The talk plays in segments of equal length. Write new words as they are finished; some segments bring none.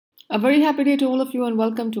A very happy day to all of you and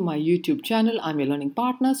welcome to my YouTube channel. I'm your learning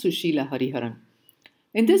partner Sushila Hariharan.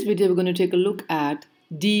 In this video, we're going to take a look at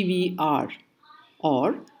DVR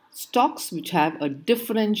or stocks which have a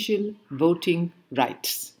differential voting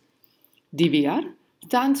rights. DVR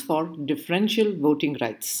stands for Differential Voting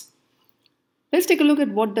Rights. Let's take a look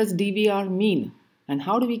at what does DVR mean and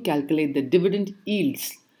how do we calculate the dividend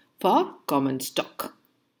yields for common stock.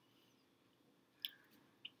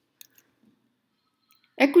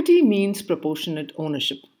 Equity means proportionate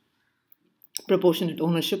ownership. Proportionate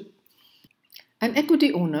ownership. An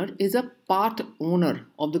equity owner is a part owner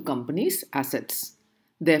of the company's assets.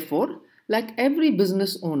 Therefore, like every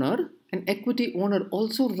business owner, an equity owner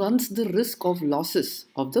also runs the risk of losses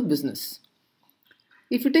of the business.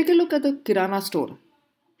 If you take a look at the Kirana store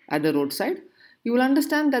at the roadside, you will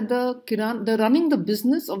understand that the running the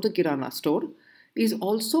business of the Kirana store is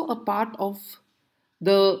also a part of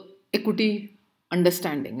the equity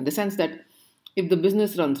understanding, in the sense that if the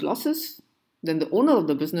business runs losses, then the owner of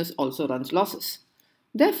the business also runs losses.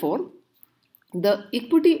 Therefore, the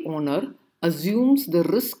equity owner assumes the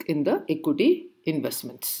risk in the equity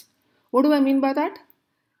investments. What do I mean by that?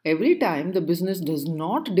 Every time the business does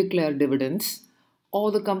not declare dividends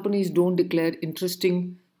or the companies don't declare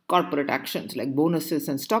interesting corporate actions like bonuses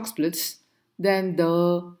and stock splits, then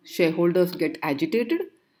the shareholders get agitated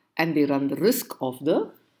and they run the risk of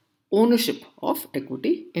the ownership of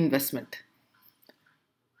equity investment.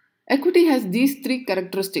 Equity has these three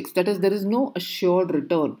characteristics. That is, there is no assured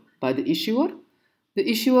return by the issuer. The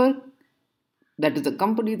issuer, that is the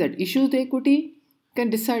company that issues the equity, can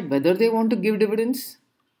decide whether they want to give dividends.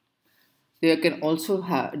 They can also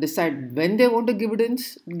decide when they want to give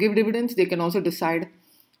dividends. They can also decide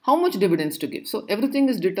how much dividends to give. So everything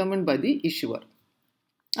is determined by the issuer.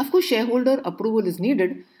 Of course, shareholder approval is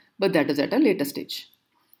needed, but that is at a later stage.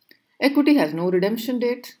 Equity has no redemption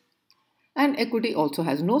date, and equity also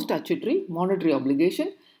has no statutory monetary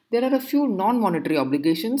obligation. There are a few non-monetary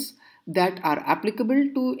obligations that are applicable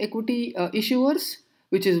to equity issuers,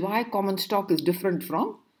 which is why common stock is different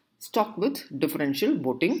from stock with differential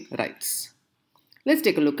voting rights. Let's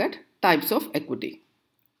take a look at types of equity.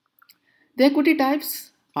 The equity types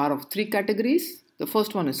are of three categories. The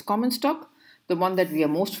first one is common stock, the one that we are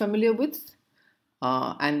most familiar with,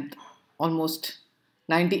 and almost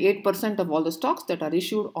 98% of all the stocks that are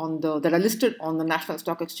issued that are listed on the National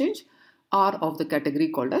Stock Exchange are of the category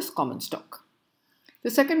called as common stock.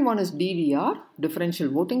 The second one is DVR, Differential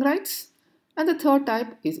Voting Rights, and the third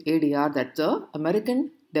type is ADR, that's the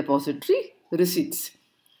American Depository Receipts.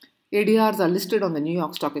 ADRs are listed on the New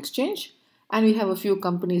York Stock Exchange, and we have a few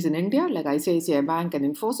companies in India like ICICI Bank and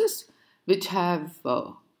Infosys, which have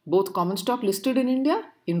both common stock listed in India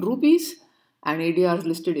in rupees and ADRs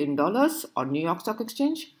listed in dollars on New York Stock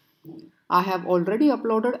Exchange. I have already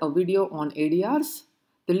uploaded a video on ADRs,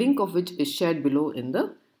 the link of which is shared below in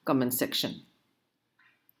the comment section.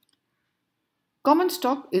 Common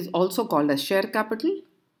stock is also called as share capital.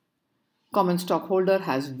 Common stockholder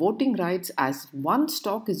has voting rights as one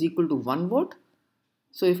stock is equal to one vote.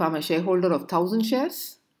 So if I'm a shareholder of 1,000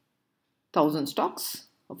 shares, 1,000 stocks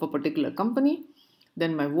of a particular company,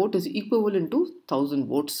 then my vote is equivalent to 1,000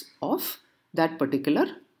 votes of that particular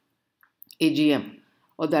AGM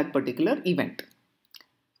or that particular event.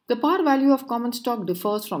 The par value of common stock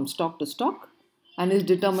differs from stock to stock and is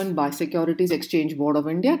determined by Securities Exchange Board of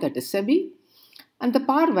India, that is SEBI, and the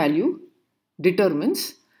par value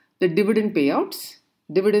determines the dividend payouts.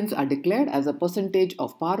 Dividends are declared as a percentage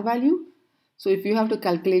of par value. So if you have to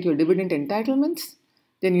calculate your dividend entitlements,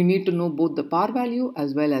 then you need to know both the par value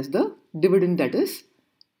as well as the dividend, that is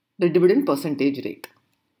the dividend percentage rate.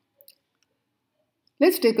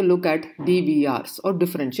 Let's take a look at DVRs or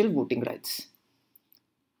differential voting rights.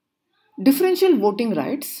 Differential voting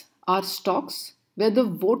rights are stocks where the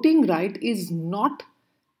voting right is not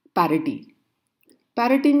parity.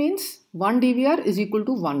 Parity means one DVR is equal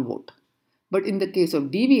to one vote. But in the case of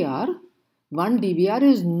DVR, one DVR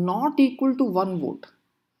is not equal to one vote.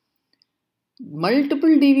 Multiple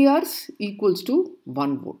DVRs equals to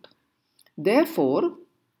one vote. Therefore,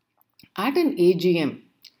 at an AGM,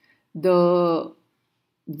 the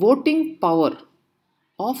voting power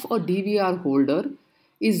of a DVR holder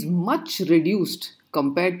is much reduced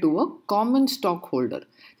compared to a common stockholder.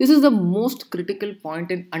 This is the most critical point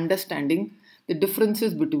in understanding the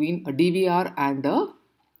differences between a DVR and a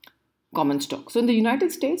common stock. So in the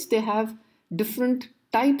United States, they have different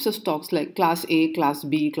types of stocks like Class A, Class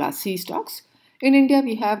B, Class C stocks. In India,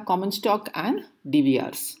 we have common stock and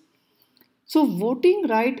DVRs. So voting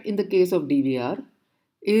right in the case of DVR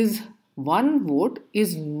is one vote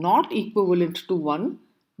is not equivalent to one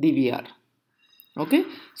DVR. Okay,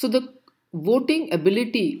 so the voting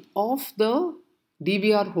ability of the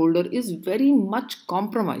DVR holder is very much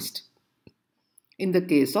compromised in the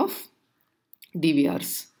case of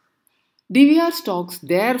DVRs. DVR stocks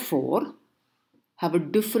therefore have a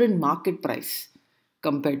different market price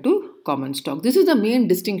compared to common stock. This is the main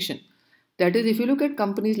distinction. That is, if you look at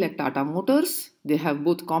companies like Tata Motors, they have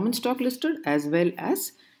both common stock listed as well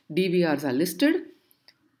as DVRs are listed.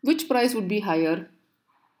 Which price would be higher?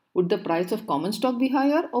 Would the price of common stock be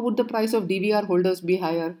higher or would the price of DVR holders be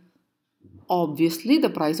higher? Obviously, the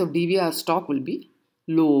price of DVR stock will be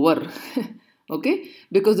lower. Okay,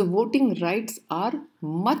 because the voting rights are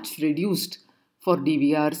much reduced for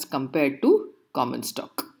DVRs compared to common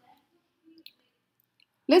stock.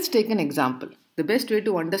 Let's take an example. The best way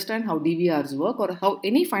to understand how DVRs work or how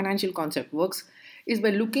any financial concept works is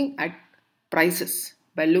by looking at prices,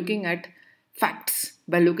 by looking at facts,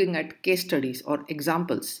 by looking at case studies or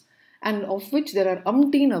examples, and of which there are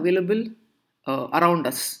umpteen available around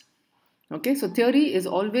us. Okay, so theory is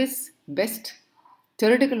always best,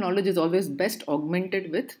 theoretical knowledge is always best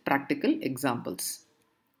augmented with practical examples.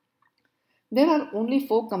 There are only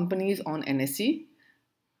 4 companies on NSE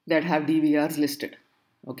that have DVRs listed.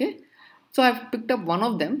 Okay, so I've picked up one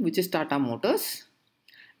of them, which is Tata Motors,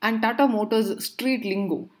 and Tata Motors street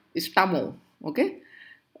lingo is TAMO. Okay,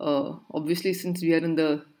 obviously, since we are in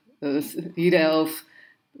the era of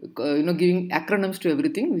giving acronyms to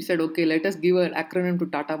everything, we said, okay, let us give an acronym to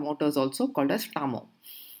Tata Motors also called as TAMO.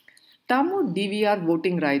 TAMO DVR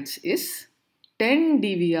voting rights is 10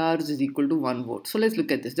 DVRs is equal to 1 vote. So let's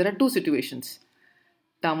look at this. There are 2 situations.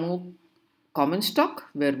 TAMO common stock,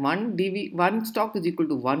 where one stock is equal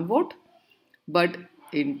to 1 vote, but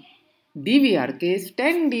in DVR case,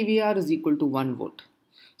 10 DVR is equal to 1 vote.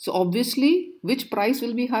 So obviously, which price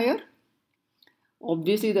will be higher?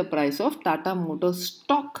 Obviously, the price of Tata Motors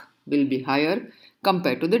stock will be higher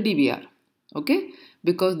compared to the DVR. Okay,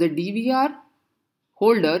 because the DVR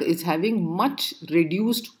holder is having much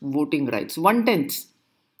reduced voting rights, 1/10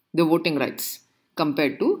 the voting rights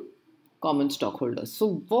compared to common stockholders.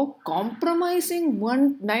 So for compromising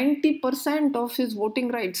 90% of his voting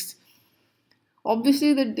rights,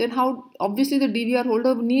 obviously the DVR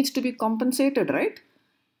holder needs to be compensated, right,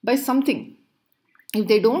 by something. If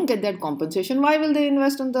they don't get that compensation, why will they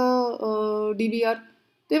invest in the DVR?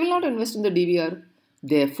 They will not invest in the DVR.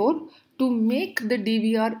 Therefore, to make the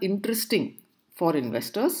DVR interesting for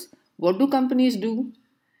investors, what do companies do?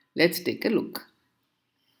 Let's take a look.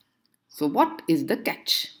 So what is the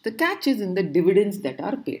catch? The catch is in the dividends that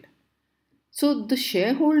are paid. So the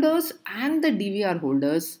shareholders and the DVR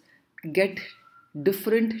holders get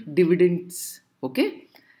different dividends. Okay?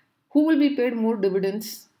 Who will be paid more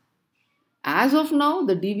dividends? As of now,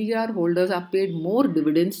 the DVR holders are paid more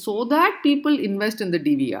dividends so that people invest in the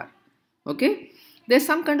DVR. Okay? There's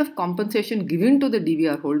some kind of compensation given to the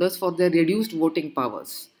DVR holders for their reduced voting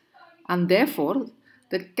powers. And therefore,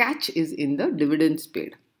 the catch is in the dividends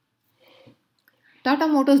paid. Tata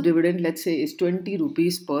Motors dividend, let's say, is 20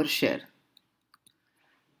 rupees per share.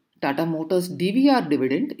 Tata Motors DVR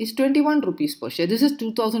dividend is 21 rupees per share. This is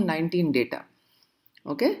 2019 data.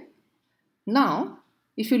 Okay? Now,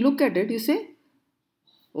 if you look at it, you say,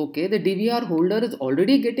 okay, the DVR holder is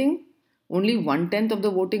already getting only 1/10 of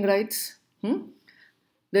the voting rights.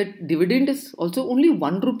 The dividend is also only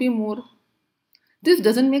 1 rupee more. This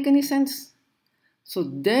doesn't make any sense. So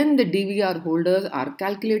then the DVR holders are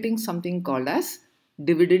calculating something called as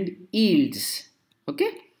dividend yields.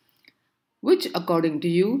 Okay? Which according to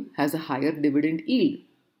you has a higher dividend yield?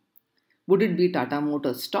 Would it be Tata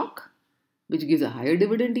Motors stock, which gives a higher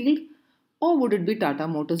dividend yield, or would it be Tata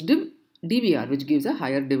Motors DVR, which gives a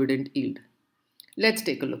higher dividend yield? Let's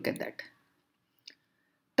take a look at that.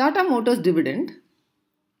 Tata Motors dividend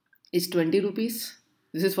is 20 rupees.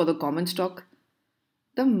 This is for the common stock.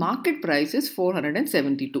 The market price is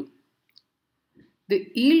 472. The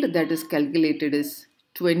yield that is calculated is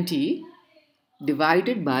 20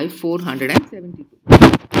 divided by 472.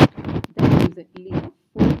 That gives a yield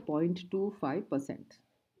of 4.25%.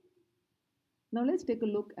 Now let's take a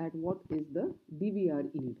look at what is the DVR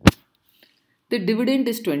yield. The dividend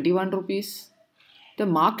is 21 rupees. The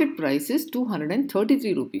market price is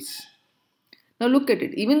 233 rupees. Now look at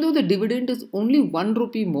it. Even though the dividend is only 1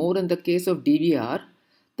 rupee more in the case of DVR,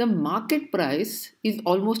 the market price is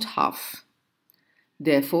almost half.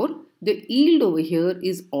 Therefore, the yield over here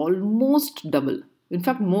is almost double. In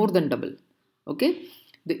fact, more than double. Okay?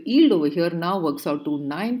 The yield over here now works out to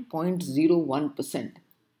 9.01%.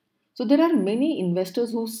 So there are many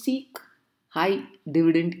investors who seek high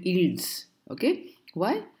dividend yields. Okay?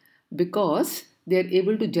 Why? Because they are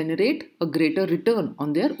able to generate a greater return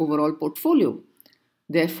on their overall portfolio.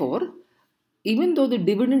 Therefore, even though the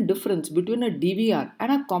dividend difference between a DVR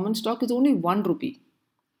and a common stock is only 1 rupee,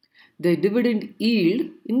 the dividend yield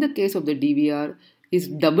in the case of the DVR is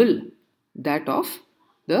double that of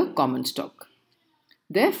the common stock.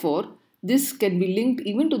 Therefore, this can be linked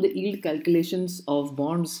even to the yield calculations of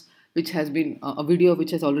bonds, which has been a video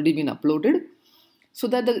which has already been uploaded, so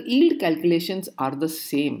that the yield calculations are the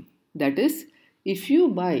same. That is, if you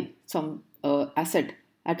buy some asset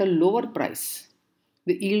at a lower price,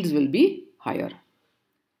 the yields will be higher.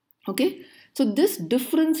 Okay, so this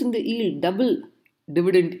difference in the yield, double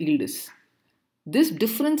dividend yield is. This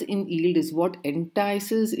difference in yield is what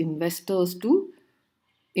entices investors to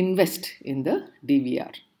invest in the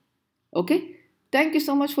DVR. Okay, thank you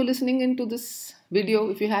so much for listening into this video.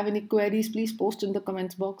 If you have any queries, please post in the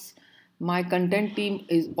comments box. My content team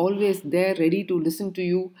is always there ready to listen to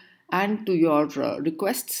you and to your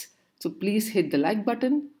requests. So please hit the like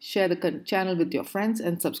button, share the channel with your friends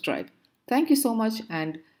and subscribe. Thank you so much,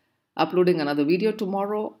 and uploading another video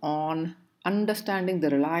tomorrow on understanding the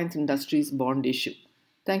Reliance Industries bond issue.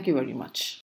 Thank you very much.